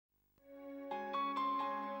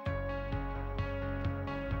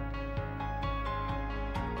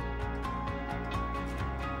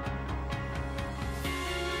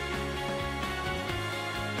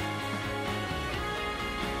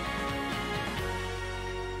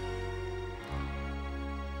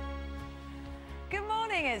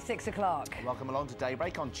morning, it's 6 o'clock. Welcome along to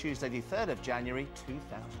Daybreak on Tuesday the 3rd of January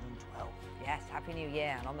 2012. Yes, Happy New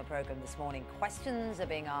Year. And on the programme this morning, questions are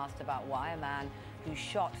being asked about why a man who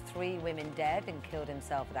shot 3 women dead and killed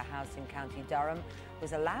himself at a house in County Durham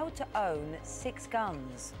was allowed to own 6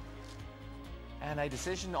 guns. And a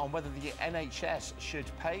decision on whether the NHS should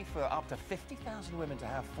pay for up to 50,000 women to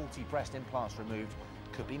have 40 breast implants removed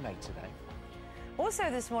could be made today.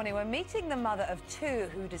 Also this morning, we're meeting the mother of 2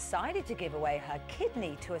 who decided to give away her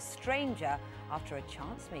kidney to a stranger after a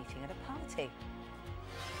chance meeting at a party.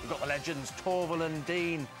 We've got the legends Torval and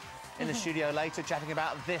Dean in the studio later chatting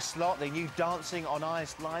about this lot, the new Dancing on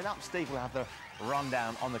Ice lineup. Steve will have the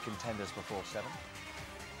rundown on the contenders before 7.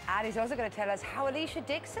 And he's also going to tell us how Alicia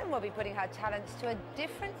Dixon will be putting her talents to a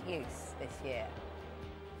different use this year.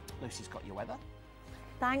 Lucy's got your weather.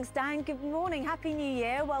 Thanks, Dan. Good morning. Happy New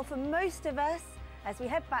Year. Well, for most of us, as we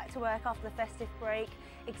head back to work after the festive break,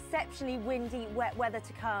 exceptionally windy, wet weather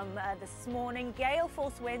to come this morning. Gale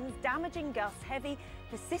force winds, damaging gusts, heavy,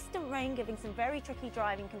 persistent rain, giving some very tricky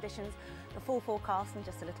driving conditions. The full forecast in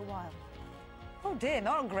just a little while. Oh dear,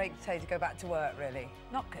 not a great day to go back to work, really.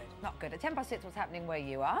 Not good, not good. At 6:10, what's happening where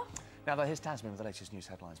you are? Now, here's Tasmin with the latest news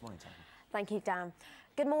headlines. Morning, Tasmin. Thank you, Dan.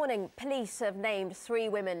 Good morning. Police have named 3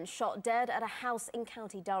 women shot dead at a house in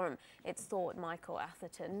County Durham. It's thought Michael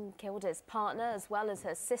Atherton killed his partner as well as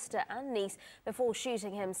her sister and niece before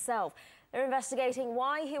shooting himself. They're investigating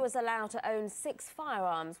why he was allowed to own 6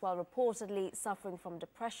 firearms while reportedly suffering from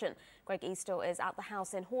depression. Greg Eastill is at the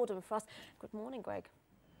house in Hordern for us. Good morning, Greg.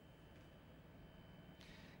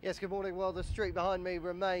 Yes, good morning. Well, the street behind me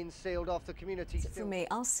remains sealed off. The community That's it from me.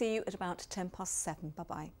 I'll see you at about 7:10.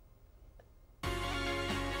 Bye-bye.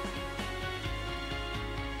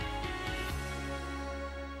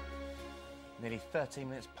 Nearly 13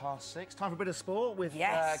 minutes past 6. Time for a bit of sport with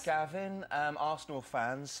Yes. Gavin. Arsenal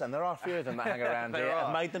fans, and there are a few of them that hang around here,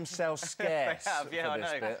 have made themselves scarce. They have, yeah, for I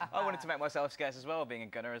this know. bit. I wanted to make myself scarce as well, being a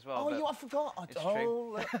gunner as well. Oh, I forgot. It's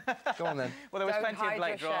true. Go on then. Well, there was Don't plenty of hide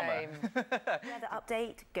late your drama. shame. Weather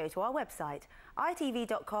update, go to our website,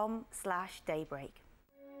 itv.com/daybreak.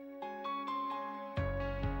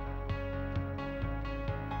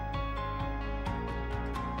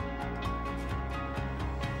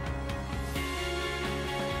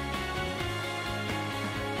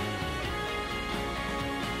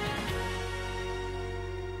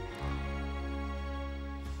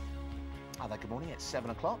 Hi there, good morning. It's 7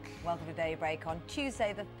 o'clock. Welcome to Daybreak on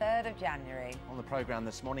Tuesday, the 3rd of January. On the programme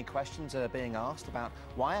this morning, questions are being asked about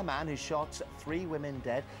why a man who shot 3 women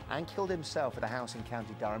dead and killed himself at a house in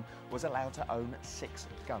County Durham was allowed to own 6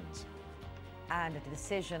 guns. And a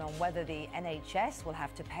decision on whether the NHS will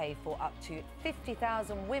have to pay for up to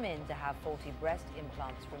 50,000 women to have 40 breast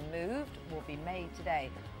implants removed will be made today.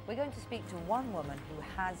 We're going to speak to one woman who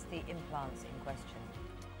has the implants in question.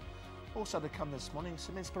 Also to come this morning,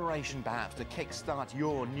 some inspiration perhaps to kickstart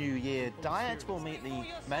your New Year diet. We'll meet the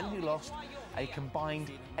men who lost a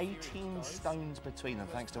combined 18 stones between them,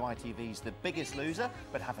 thanks to ITV's The Biggest Loser,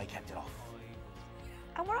 but have they kept it off?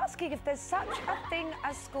 And we're asking if there's such a thing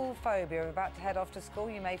as school phobia. We're about to head off to school.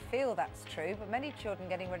 You may feel that's true, but many children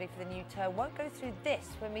getting ready for the new term won't go through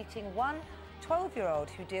this. We're meeting one 12-year-old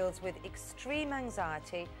who deals with extreme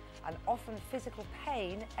anxiety and often physical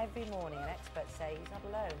pain every morning, and experts say he's not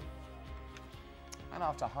alone. And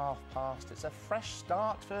after past, it's a fresh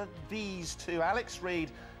start for these 2. Alex Reid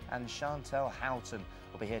and Chantel Houghton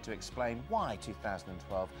will be here to explain why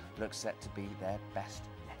 2012 looks set to be their best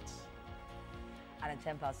yet. And at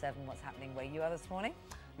 7:10, what's happening where you are this morning?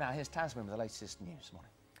 Now, here's Tasmin with the latest news.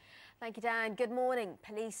 Morning. Thank you, Dan. Good morning.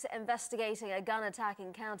 Police investigating a gun attack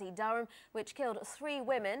in County Durham, which killed 3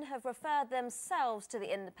 women, have referred themselves to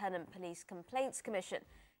the Independent Police Complaints Commission.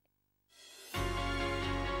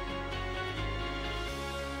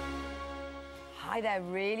 Hi there,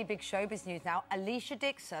 really big showbiz news now. Alicia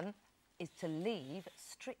Dixon is to leave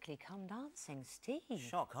Strictly Come Dancing. Steve.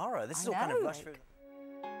 Shock, horror. This is all kind of rushed through.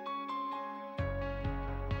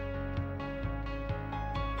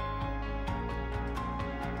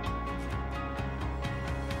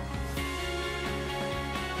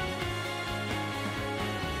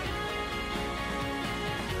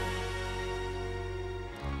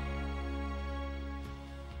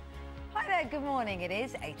 Hi there, good morning. It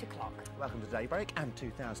is 8 o'clock. Welcome to Daybreak and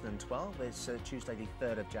 2012. It's Tuesday the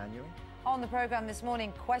 3rd of January. On the programme this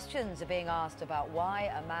morning, questions are being asked about why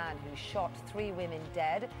a man who shot 3 women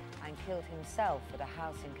dead and killed himself at a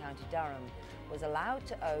house in County Durham was allowed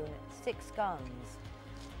to own 6 guns.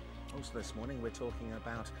 Also this morning, we're talking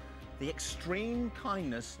about the extreme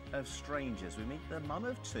kindness of strangers. We meet the mum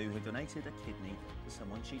of 2 who donated a kidney to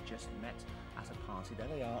someone she just met at a party. There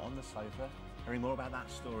they are on the sofa Hearing more about that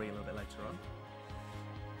story a little bit later on.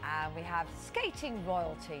 And we have skating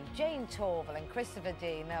royalty, Jane Torval and Christopher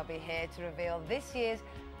Dean. They'll be here to reveal this year's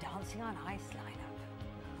Dancing on Ice lineup.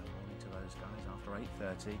 Morning to those guys after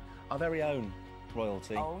 8:30. Our very own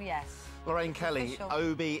royalty. Oh, yes. Lorraine Kelly, Official.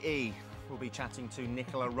 OBE, will be chatting to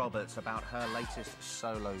Nicola Roberts about her latest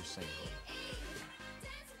solo single.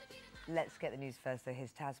 Let's get the news first, though.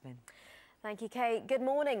 Here's Tasmin. Thank you, Kate. Good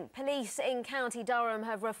morning. Police in County Durham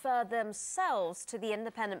have referred themselves to the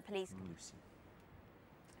Independent Police. Lucy.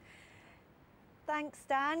 Thanks,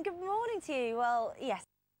 Dan. Good morning to you. Well, yes.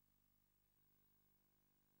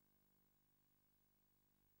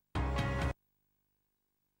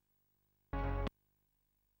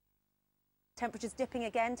 Temperatures dipping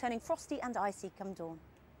again, turning frosty and icy come dawn.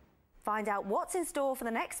 Find out what's in store for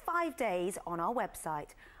the next 5 days on our website,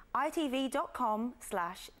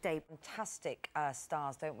 itv.com/Daybreak. Fantastic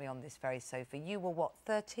stars, don't we, on this very sofa? You were, what,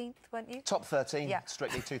 13th, weren't you? Top 13, Yeah.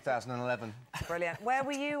 strictly 2011. Brilliant. Where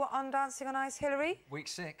were you on Dancing on Ice, Hilary? Week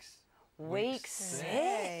 6. Week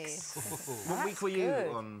 6. What week were you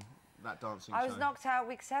on that dancing show? I was knocked out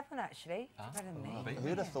week 7, actually. Better than me.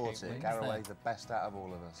 Who'd have thought it? Garraway, the best out of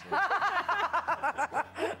all of us.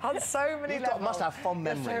 On so many levels. Must have fond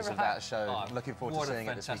You're so memories of right. that show. Looking forward to seeing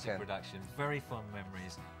it this What a fantastic weekend. production. Very fond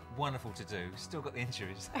memories. Wonderful to do. Still got the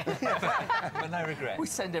injuries. but no regrets. We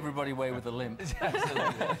send everybody away with a limp.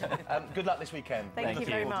 Good luck this weekend. Thank you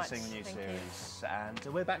very Looking forward much. to seeing the new Thank you. series. And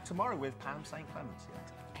we're back tomorrow with Pam St Clements.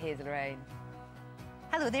 Here's Lorraine.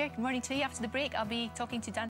 Hello there, good morning to you. After the break, I'll be talking to Dan